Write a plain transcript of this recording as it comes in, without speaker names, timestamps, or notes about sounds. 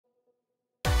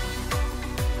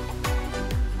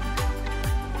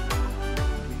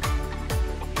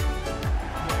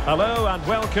Hello and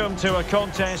welcome to a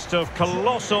contest of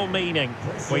colossal meaning.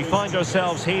 We find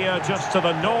ourselves here just to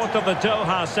the north of the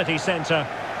Doha city centre,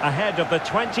 ahead of the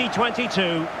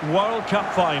 2022 World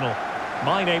Cup final.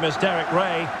 My name is Derek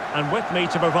Ray, and with me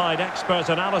to provide expert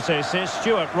analysis is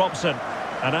Stuart Robson.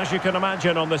 And as you can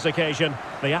imagine on this occasion,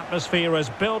 the atmosphere is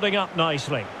building up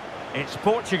nicely. It's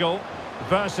Portugal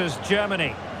versus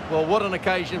Germany. Well, what an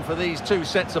occasion for these two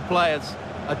sets of players.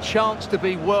 A chance to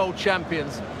be world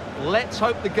champions. Let's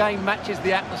hope the game matches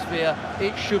the atmosphere.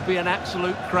 It should be an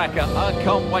absolute cracker. I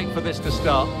can't wait for this to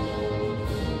start.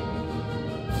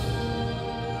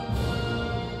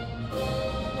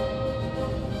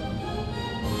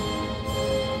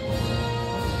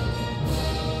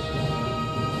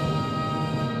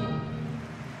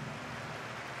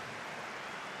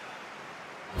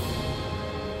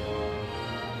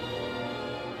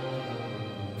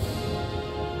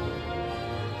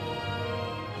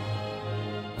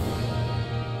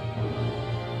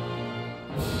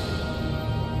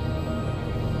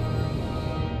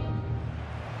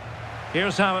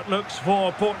 Here's how it looks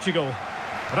for Portugal.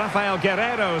 Rafael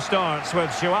Guerreiro starts with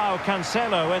João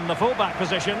Cancelo in the fullback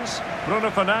positions. Bruno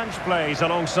Fernandes plays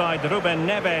alongside Ruben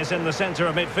Neves in the centre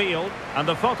of midfield. And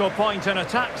the focal point in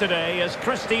attack today is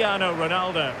Cristiano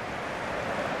Ronaldo.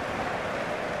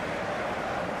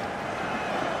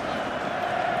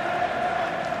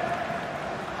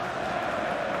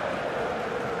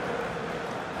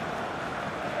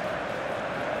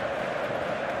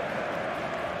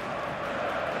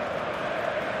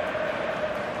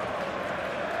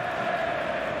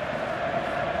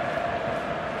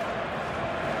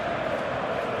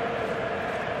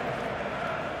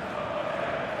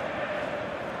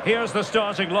 Here's the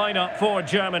starting lineup for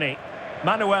Germany.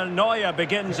 Manuel Neuer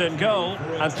begins in goal.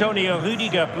 Antonio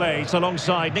Rudiger plays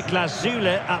alongside Niklas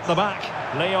Süle at the back.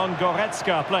 Leon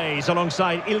Goretzka plays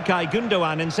alongside Ilkay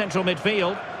Gundogan in central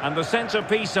midfield. And the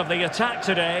centrepiece of the attack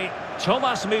today,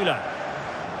 Thomas Müller.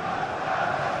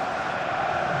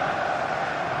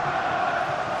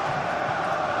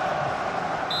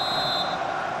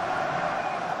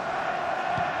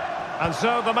 And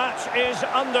so the match is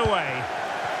underway.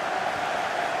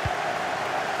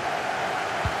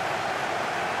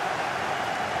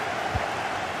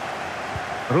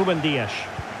 Ruben Dias.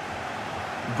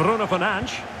 Bruno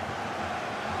Fernandes.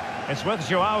 It's with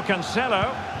João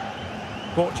Cancelo.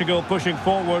 Portugal pushing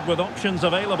forward with options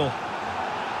available.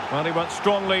 Well, he went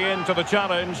strongly into the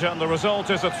challenge and the result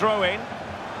is a throw-in.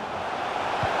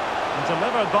 And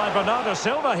delivered by Bernardo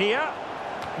Silva here.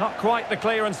 Not quite the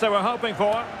clearance they were hoping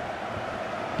for.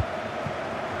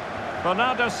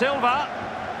 Bernardo Silva.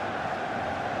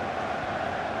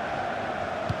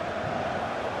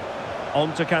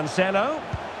 On to Cancelo.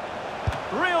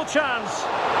 Real chance.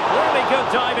 Really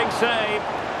good diving save.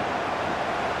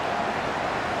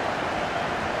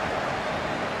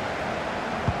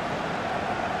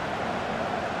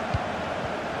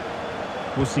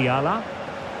 Musiala.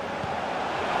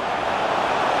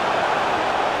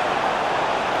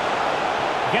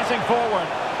 Getting forward.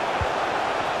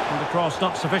 And the cross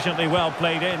not sufficiently well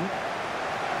played in.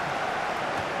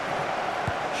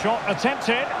 Shot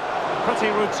attempted. Pretty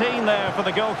routine there for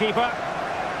the goalkeeper.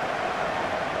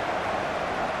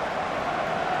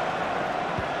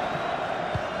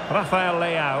 Rafael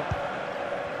Leao.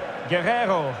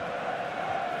 Guerreiro.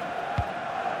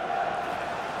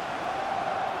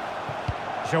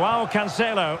 João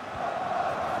Cancelo.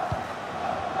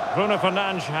 Bruno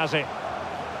Fernandes has it.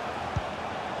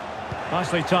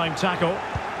 Nicely timed tackle.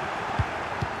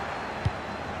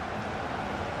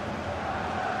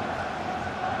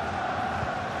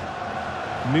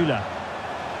 Müller.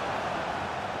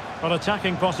 But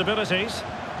attacking possibilities.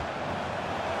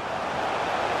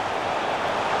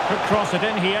 Could cross it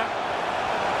in here.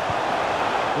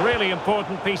 Really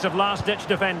important piece of last-ditch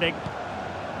defending.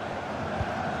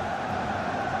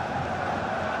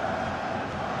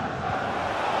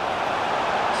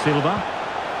 Silva.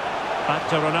 Back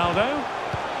to Ronaldo.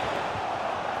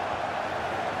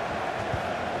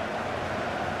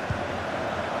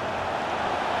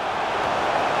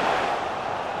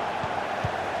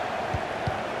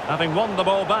 Having won the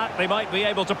ball back, they might be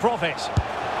able to profit.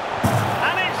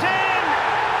 And it's in!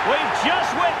 We've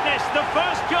just witnessed the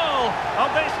first goal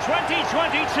of this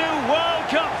 2022 World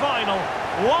Cup final.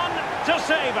 One to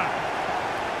savour.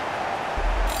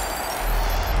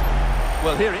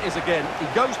 Well, here it is again. He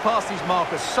goes past his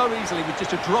marker so easily with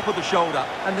just a drop of the shoulder.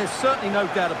 And there's certainly no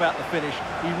doubt about the finish.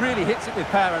 He really hits it with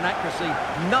power and accuracy.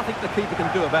 Nothing the keeper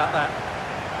can do about that.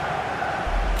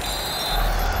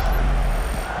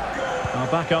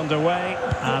 Back underway,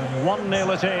 and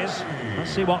 1-0 it is.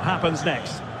 Let's see what happens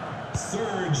next.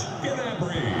 Serge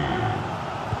Gnabry.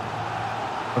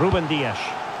 Ruben Dias.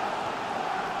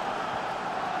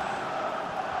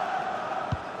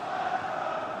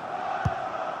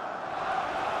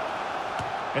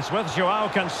 It's with Joao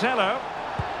Cancelo.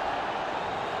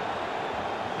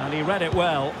 And he read it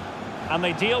well. And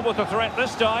they deal with the threat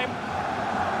this time.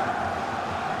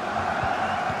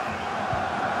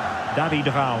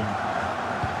 David Raum.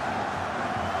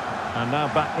 And now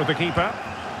back with the keeper.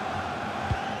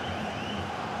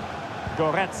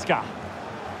 Goretzka.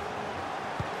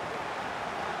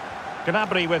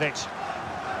 Gnabry with it.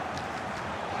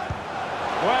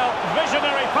 Well,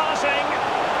 visionary passing.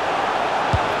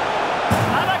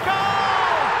 And a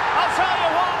goal! I'll tell you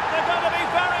what, they're going to be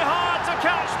very hard to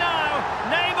catch now.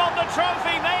 Name on the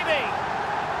trophy, maybe.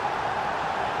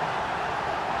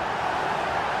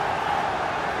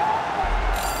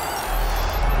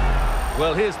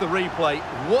 Well, here's the replay.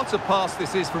 What a pass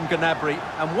this is from Gnabry.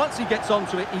 And once he gets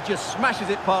onto it, he just smashes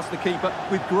it past the keeper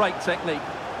with great technique.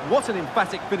 What an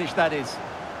emphatic finish that is.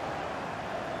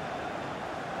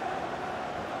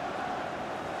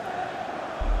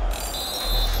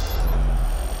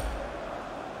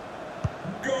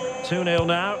 Goal! 2-0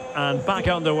 now, and back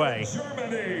underway.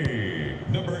 Germany.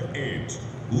 Number 8,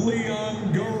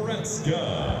 Leon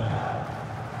Goretzka.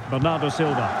 Bernardo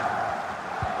Silva.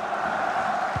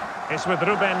 It's with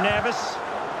Ruben Neves.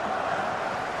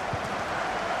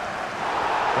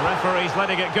 The referee's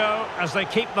letting it go as they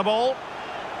keep the ball.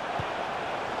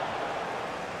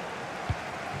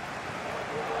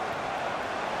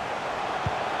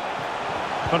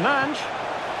 Fernandes.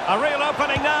 A real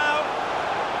opening now.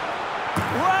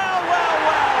 Well, well,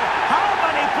 well. How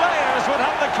many players would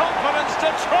have the confidence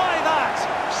to try that?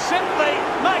 Simply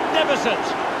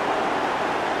magnificent.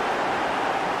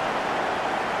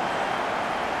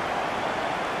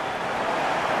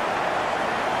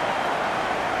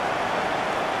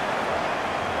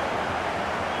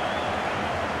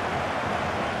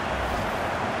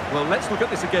 Well, let's look at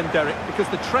this again, Derek, because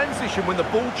the transition when the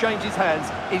ball changes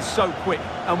hands is so quick.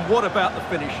 And what about the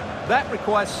finish? That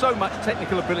requires so much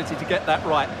technical ability to get that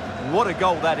right. What a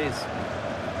goal that is.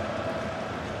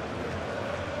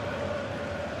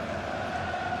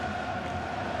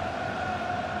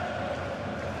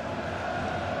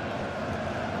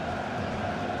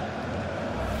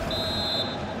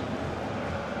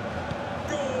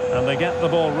 And they get the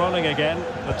ball rolling again.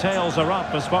 The tails are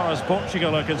up as far as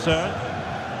Portugal are concerned.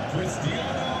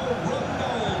 Cristiano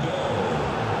Ronaldo.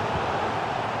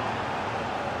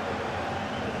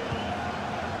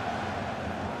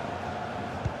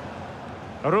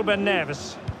 Ruben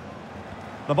Neves.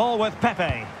 The ball with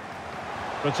Pepe.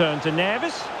 Return to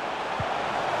Neves.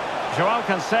 Joao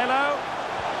Cancelo.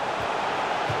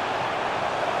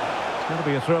 It's going to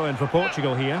be a throw-in for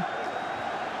Portugal here.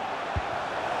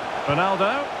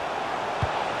 Ronaldo.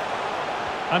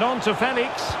 And on to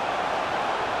Felix.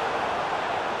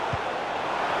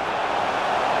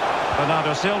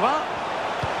 Bernardo Silva.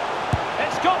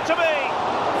 It's got to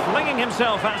be! Flinging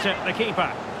himself at it, the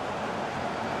keeper.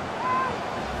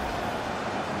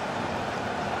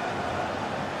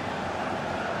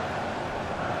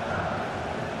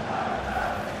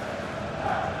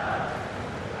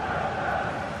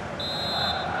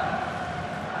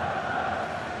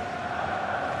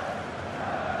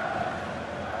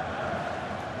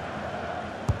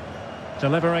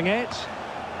 Delivering it.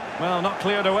 Well, not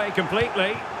cleared away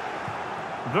completely.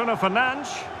 Bruno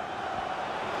Fernandes.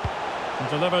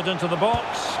 Delivered into the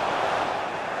box.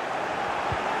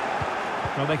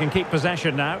 Well, they can keep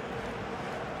possession now.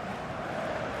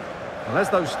 Well, as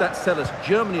those stats tell us,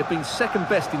 Germany have been second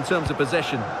best in terms of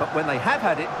possession. But when they have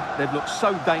had it, they've looked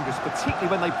so dangerous, particularly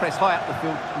when they press high up the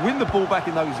field, win the ball back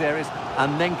in those areas,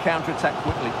 and then counter-attack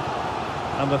quickly.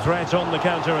 And the threat on the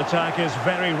counter-attack is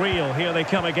very real. Here they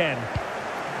come again.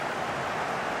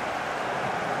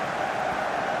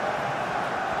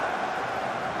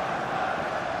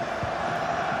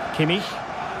 Kimmich.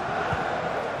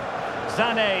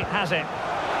 Sané has it.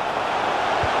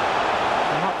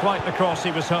 Not quite the cross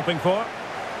he was hoping for.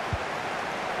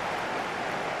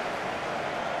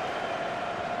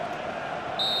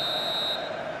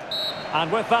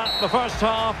 And with that, the first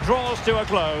half draws to a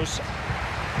close.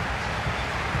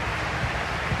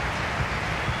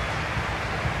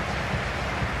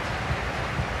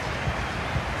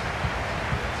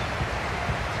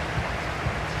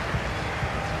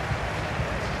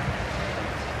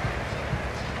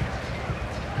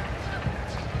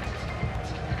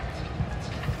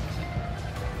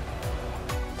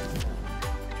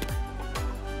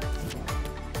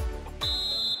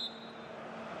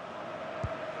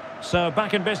 So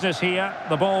back in business here.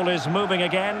 The ball is moving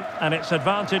again, and it's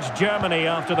advantage Germany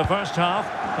after the first half.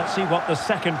 Let's see what the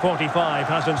second 45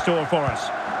 has in store for us.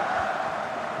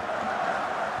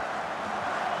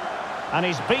 And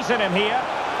he's beaten him here.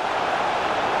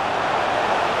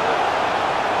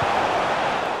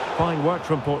 Fine work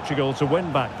from Portugal to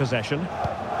win back possession.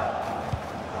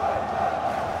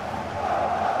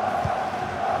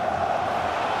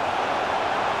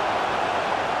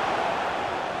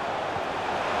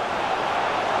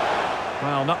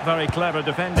 Well, not very clever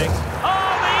defending.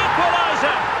 Oh, the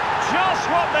equaliser! Just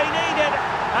what they needed,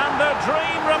 and their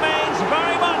dream remains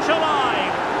very much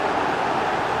alive.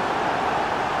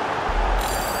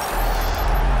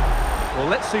 Well,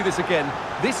 let's see this again.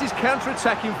 This is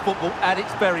counter-attacking football at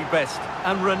its very best.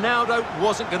 And Ronaldo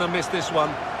wasn't going to miss this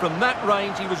one. From that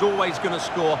range, he was always going to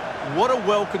score. What a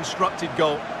well-constructed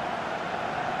goal.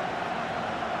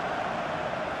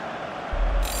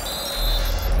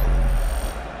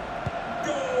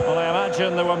 Well, I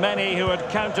imagine there were many who had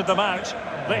counted them out.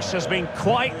 This has been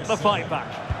quite the fight back.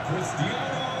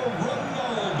 Cristiano Ronaldo.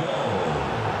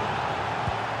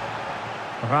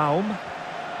 Raum.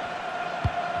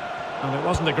 And it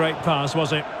wasn't a great pass,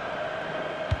 was it?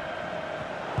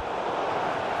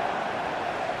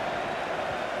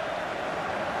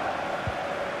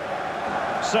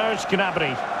 Serge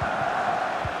Gnabry.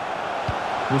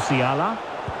 Musiala.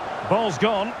 Ball's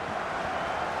gone.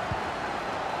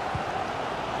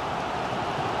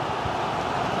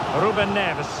 Ruben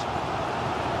Neves.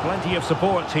 Plenty of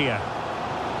support here.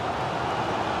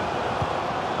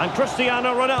 And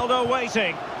Cristiano Ronaldo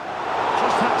waiting.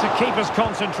 Just had to keep his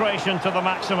concentration to the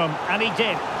maximum, and he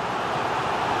did.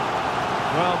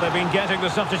 Well, they've been getting the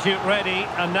substitute ready,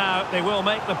 and now they will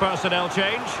make the personnel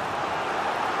change.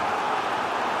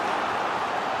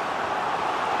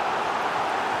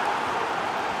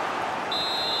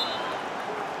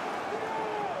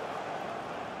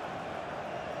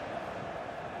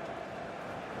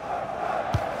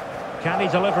 Can he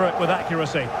deliver it with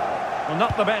accuracy? Well,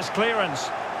 not the best clearance.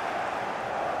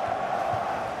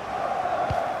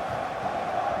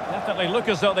 Definitely look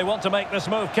as though they want to make this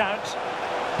move count.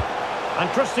 And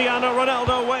Cristiano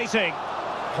Ronaldo waiting.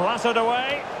 Clattered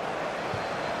away.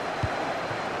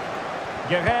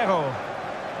 Guerrero.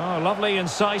 Oh, lovely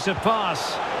incisive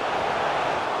pass.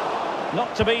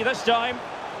 Not to be this time.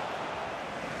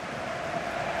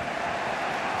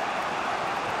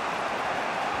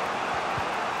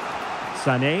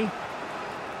 Sané.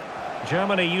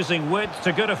 Germany using width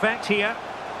to good effect here.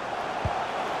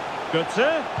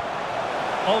 Götze.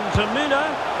 On to Müller.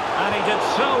 And he did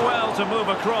so well to move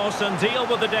across and deal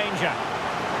with the danger.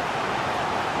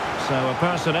 So a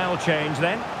personnel change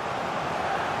then.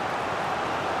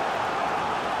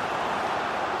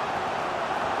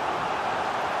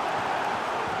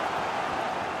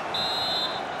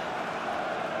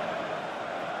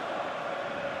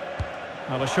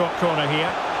 Well, a short corner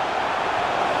here.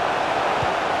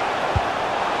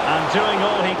 And doing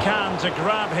all he can to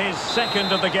grab his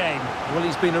second of the game. Well,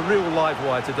 he's been a real live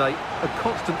wire today. A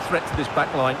constant threat to this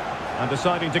back line. And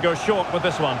deciding to go short with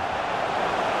this one.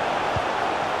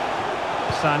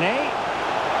 Sané.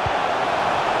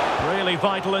 Really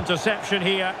vital interception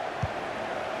here.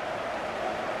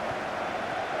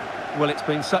 Well, it's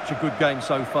been such a good game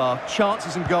so far.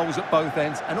 Chances and goals at both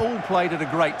ends, and all played at a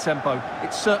great tempo.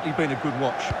 It's certainly been a good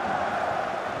watch.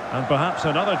 And perhaps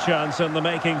another chance in the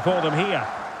making for them here.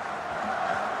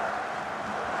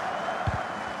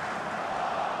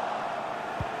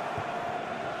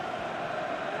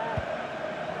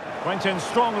 Went in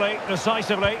strongly,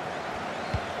 decisively.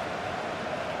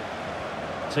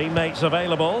 Teammates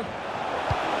available.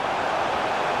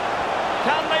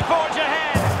 Can they forge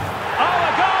ahead? Oh,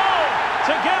 a goal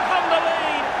to give them the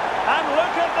lead. And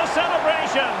look at the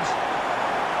celebrations.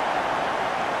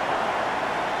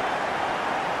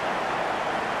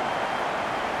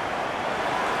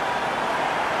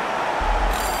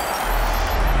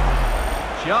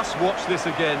 Just watch this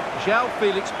again. João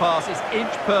Felix's pass is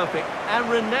inch perfect, and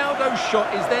Ronaldo's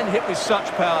shot is then hit with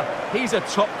such power. He's a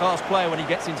top-class player when he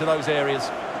gets into those areas.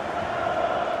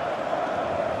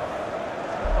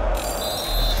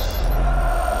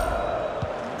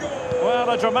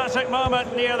 Well, a dramatic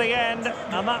moment near the end,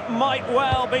 and that might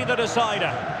well be the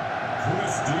decider.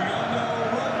 Cristiano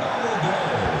Ronaldo.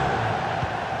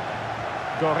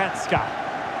 Goretzka.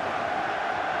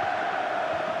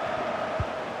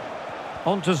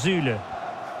 On to Zule.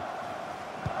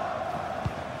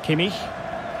 Kimmich.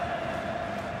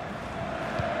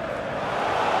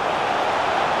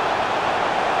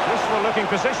 Useful looking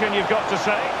position, you've got to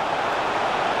say.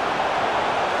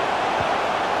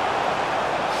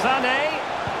 Sané.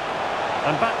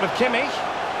 And back with Kimmich.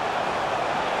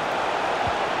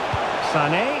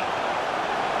 Sané.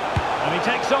 And he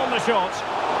takes on the shot.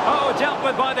 Oh, dealt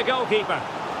with by the goalkeeper.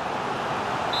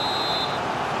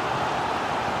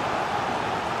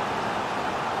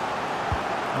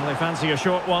 Well, they fancy a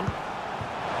short one.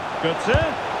 Götze,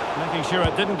 making sure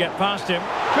it didn't get past him.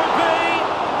 Could be!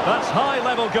 That's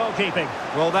high-level goalkeeping.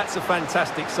 Well, that's a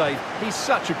fantastic save. He's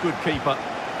such a good keeper.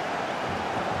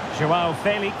 João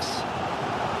Felix.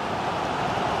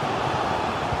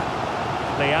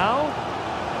 Leao.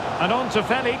 And on to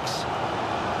Felix.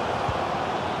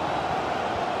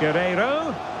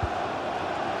 Guerreiro.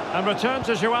 And return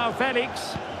to João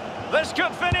Felix. This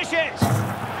could finish it.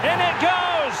 In it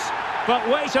goes. But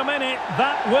wait a minute,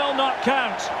 that will not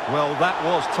count. Well, that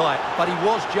was tight, but he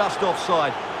was just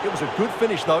offside. It was a good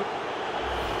finish, though.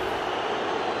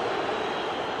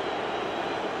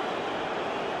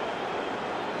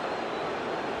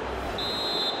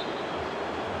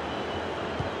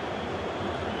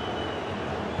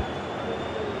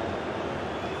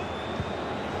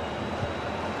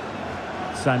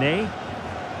 Sané.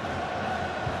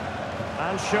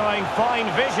 And showing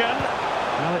fine vision.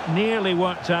 Well, it nearly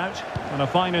worked out. And a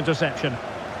fine interception.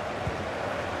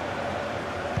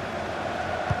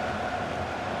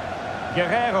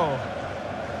 Guerreiro.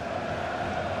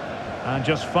 And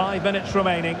just 5 minutes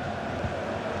remaining.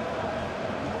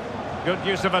 Good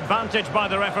use of advantage by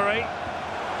the referee.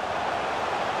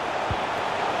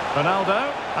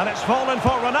 Ronaldo. And it's fallen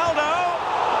for Ronaldo.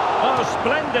 Oh,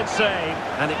 splendid save.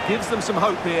 And it gives them some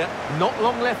hope here. Not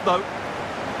long left, though.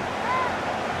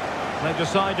 They've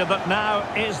decided that now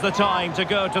is the time to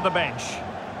go to the bench.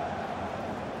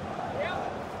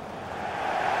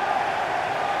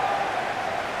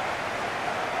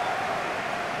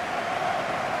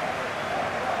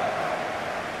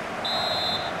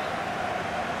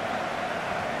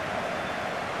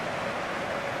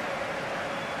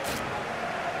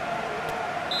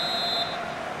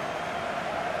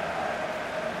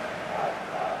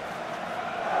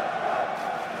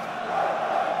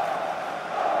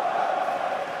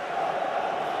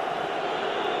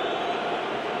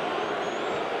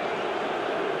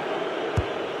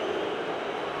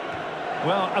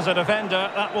 Well, as a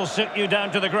defender, that will sit you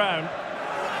down to the ground.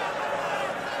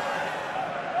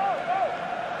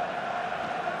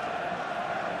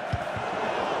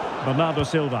 Bernardo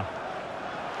Silva.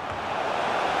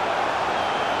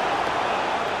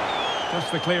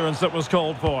 Just the clearance that was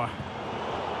called for.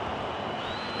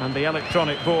 And the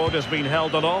electronic board has been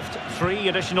held aloft. 3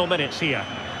 additional minutes here.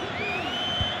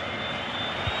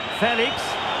 Felix.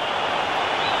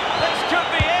 This could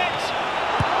be it.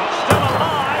 It's still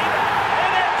alive.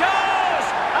 In it goes.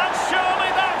 And surely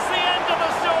that's the end of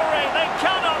the story. They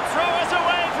cannot throw us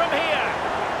away from here.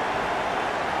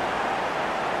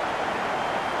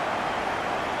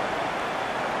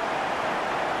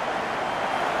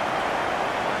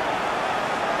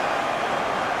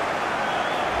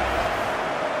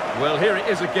 Well, here it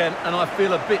is again, and I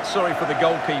feel a bit sorry for the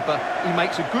goalkeeper. He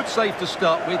makes a good save to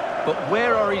start with, but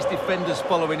where are his defenders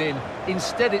following in?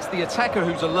 Instead, it's the attacker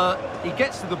who's alert. He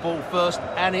gets to the ball first,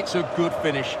 and it's a good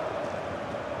finish.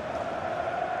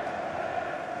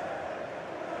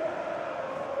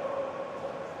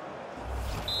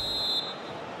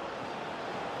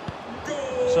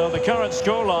 So the current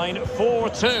scoreline,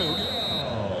 4-2.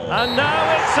 And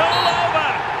now it's all over.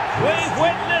 We've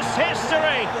witnessed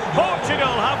history. Portugal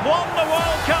have won the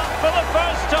World Cup for the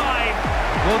first time.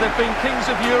 Well, they've been kings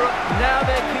of Europe, now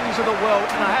they're kings of the world,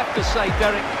 and I have to say,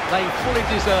 Derek, they fully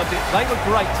deserved it. They were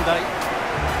great today.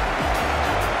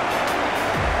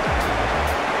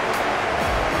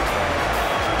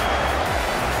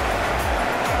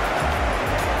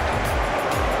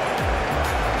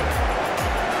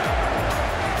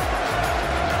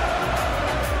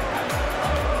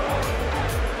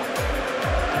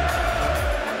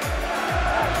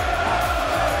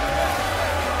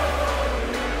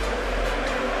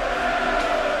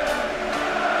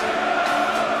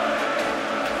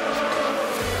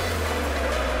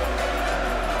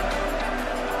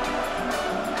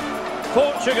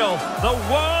 Portugal, the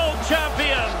world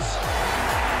champions.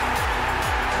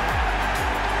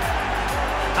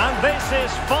 And this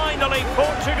is finally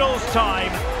Portugal's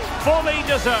time. Fully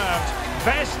deserved.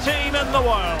 Best team in the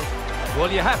world.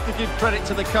 Well, you have to give credit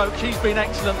to the coach. He's been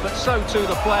excellent, but so too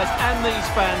the players and these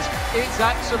fans. It's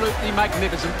absolutely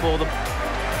magnificent for them.